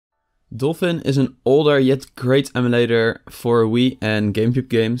Dolphin is an older yet great emulator for Wii and GameCube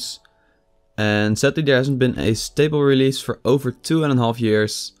games, and sadly there hasn't been a stable release for over 2.5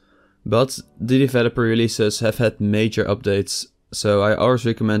 years, but the developer releases have had major updates, so I always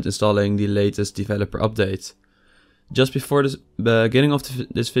recommend installing the latest developer update. Just before the beginning of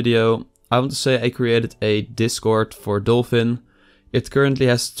this video, I want to say I created a Discord for Dolphin. It currently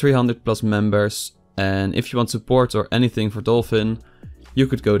has 300 plus members, and if you want support or anything for Dolphin, you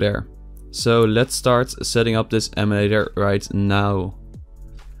could go there. So let's start setting up this emulator right now.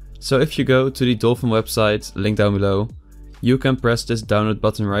 So if you go to the Dolphin website, link down below, you can press this download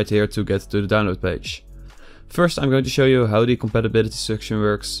button right here to get to the download page. First I'm going to show you how the compatibility section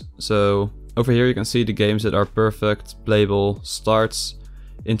works. So over here you can see the games that are perfect, playable, starts,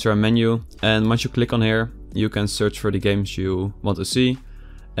 intro and menu, and once you click on here you can search for the games you want to see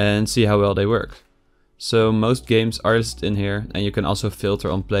and see how well they work. So most games are listed in here, and you can also filter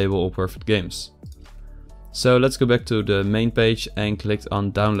on playable or perfect games. So let's go back to the main page and click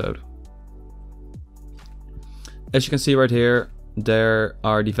on download. As you can see right here, there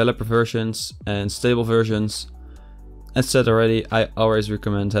are developer versions and stable versions. As said already, I always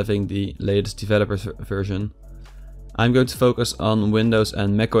recommend having the latest developer version. I'm going to focus on Windows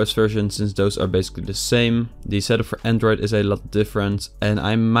and macOS versions since those are basically the same. The setup for Android is a lot different, and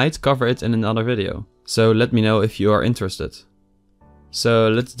I might cover it in another video. So let me know if you are interested. So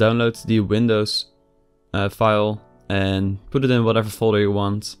let's download the Windows file and put it in whatever folder you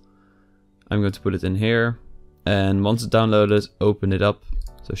want. I'm going to put it in here, and once it's downloaded, open it up.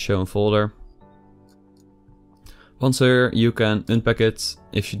 So show in folder. Once here you can unpack it.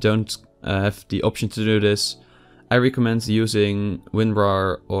 If you don't have the option to do this, I recommend using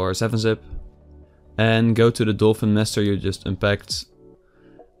WinRAR or 7-zip, and go to the Dolphin master you just unpacked.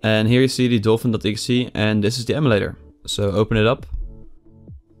 And here you see the Dolphin.exe, and this is the emulator. So open it up,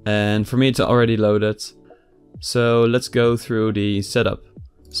 and for me it's already loaded. So let's go through the setup.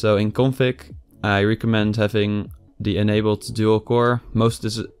 So in config, I recommend having the enabled dual core. Most of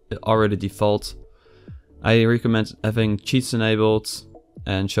this is already default. I recommend having cheats enabled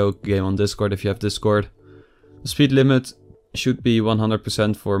and show game on Discord if you have Discord. The speed limit should be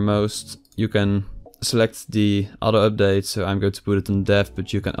 100% for most. You can select the auto update, so I'm going to put it on dev,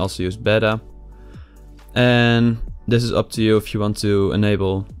 but you can also use beta. And this is up to you if you want to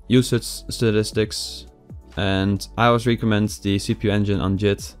enable usage statistics. And I always recommend the CPU engine on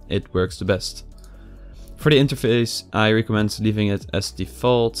JIT, it works the best. For the interface, I recommend leaving it as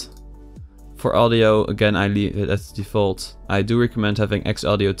default. For audio, again I leave it as default. I do recommend having X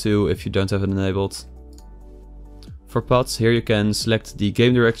Audio 2 if you don't have it enabled. For paths, here you can select the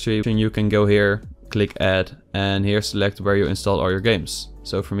game directory, and you can go here, click add, and here select where you install all your games.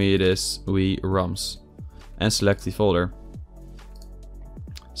 So for me it is Wii ROMs, and select the folder.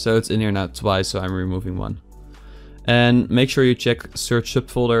 So it's in here now twice, so I'm removing one. And make sure you check search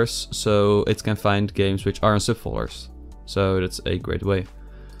subfolders, so it can find games which are in subfolders. So that's a great way.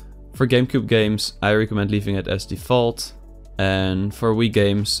 For GameCube games, I recommend leaving it as default. And for Wii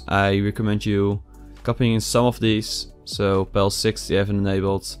games, I recommend you copying in some of these. So PAL 60 I have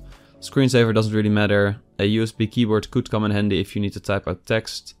enabled. Screensaver doesn't really matter. A USB keyboard could come in handy if you need to type out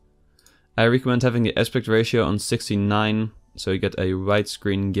text. I recommend having the aspect ratio on 69, so you get a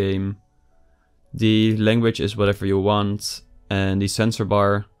widescreen game. The language is whatever you want, and the sensor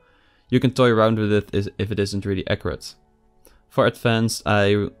bar, you can toy around with it if it isn't really accurate. For advanced,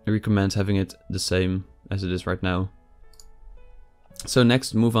 I recommend having it the same as it is right now. So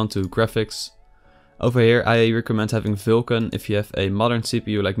next, move on to graphics. Over here I recommend having Vulkan if you have a modern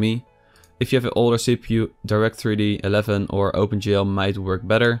CPU like me. If you have an older CPU, Direct3D 11 or OpenGL might work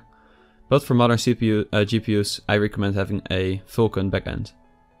better. But for modern GPUs, I recommend having a Vulkan backend.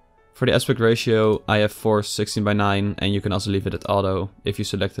 For the aspect ratio, I have Force 16:9, and you can also leave it at auto if you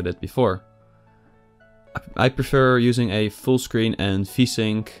selected it before. I prefer using a full screen and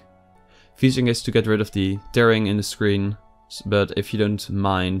VSync. VSync is to get rid of the tearing in the screen, but if you don't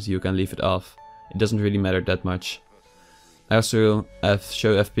mind, you can leave it off. It doesn't really matter that much. I also have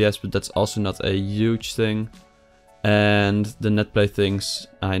show FPS, but that's also not a huge thing. And the netplay things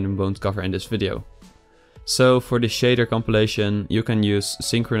I won't cover in this video. So for the shader compilation, you can use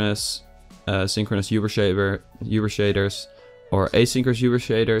synchronous Uber shaders or asynchronous Uber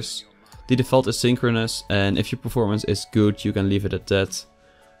shaders. The default is synchronous, and if your performance is good, you can leave it at that.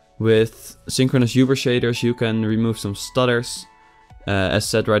 With synchronous Uber shaders, you can remove some stutters. As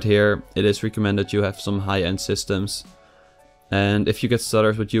said right here, it is recommended you have some high-end systems. And if you get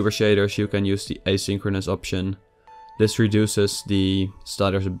stutters with Uber shaders, you can use the asynchronous option. This reduces the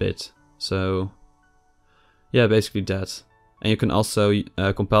stutters a bit. So yeah, basically that. And you can also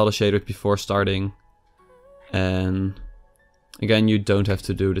compile the shader before starting. And again, you don't have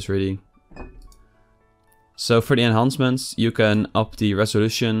to do this really. So for the enhancements, you can up the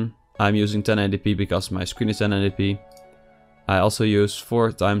resolution. I'm using 1080p because my screen is 1080p. I also use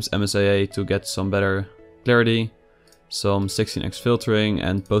 4x MSAA to get some better clarity. Some 16x filtering,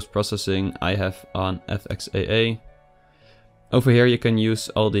 and post-processing I have on FXAA. Over here you can use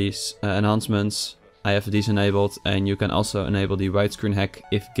all these enhancements. I have these enabled, and you can also enable the widescreen hack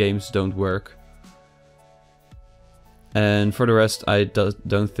if games don't work. And for the rest, I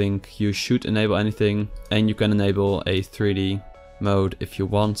don't think you should enable anything, and you can enable a 3D mode if you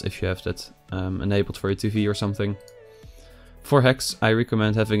want, if you have that enabled for your TV or something. For hacks, I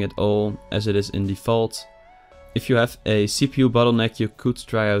recommend having it all as it is in default. If you have a CPU bottleneck, you could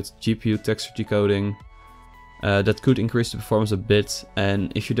try out GPU texture decoding. That could increase the performance a bit,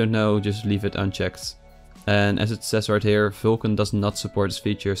 and if you don't know, just leave it unchecked. And as it says right here, Vulkan does not support this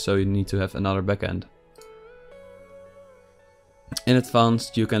feature, so you need to have another backend. In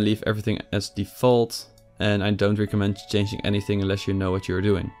advanced, you can leave everything as default, and I don't recommend changing anything unless you know what you're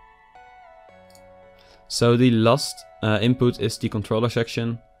doing. So the last input is the controller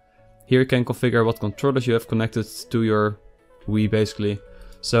section. Here you can configure what controllers you have connected to your Wii basically.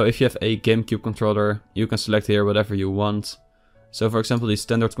 So if you have a GameCube controller, you can select here whatever you want. So for example the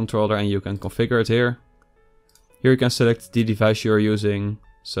standard controller, and you can configure it here. Here you can select the device you are using.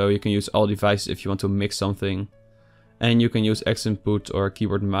 So you can use all devices if you want to mix something. And you can use X input or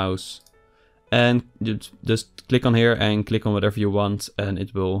keyboard and mouse. And just click on here and click on whatever you want, and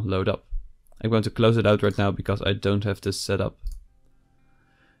it will load up. I'm going to close it out right now because I don't have this set up.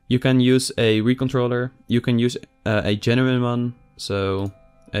 You can use a Wii controller, you can use a genuine one, so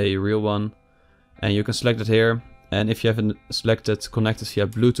a real one, and you can select it here. And if you haven't selected, connect it via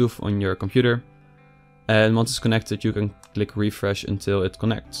Bluetooth on your computer. And once it's connected, you can click refresh until it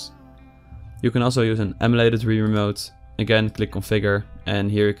connects. You can also use an emulated Wii remote. Again, click configure,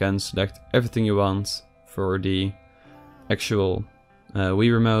 and here you can select everything you want for the actual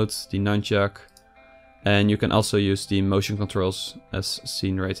Wii remote, the nunchuck. And you can also use the motion controls as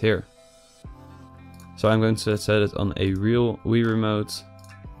seen right here. So I'm going to set it on a real Wii remote.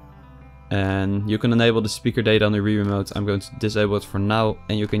 And you can enable the speaker data on the Wii remote. I'm going to disable it for now,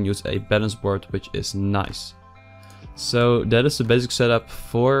 and you can use a balance board, which is nice. So that is the basic setup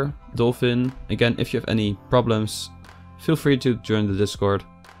for Dolphin. Again, if you have any problems, feel free to join the Discord.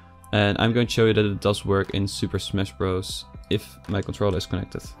 And I'm going to show you that it does work in Super Smash Bros. If my controller is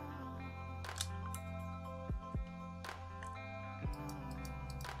connected.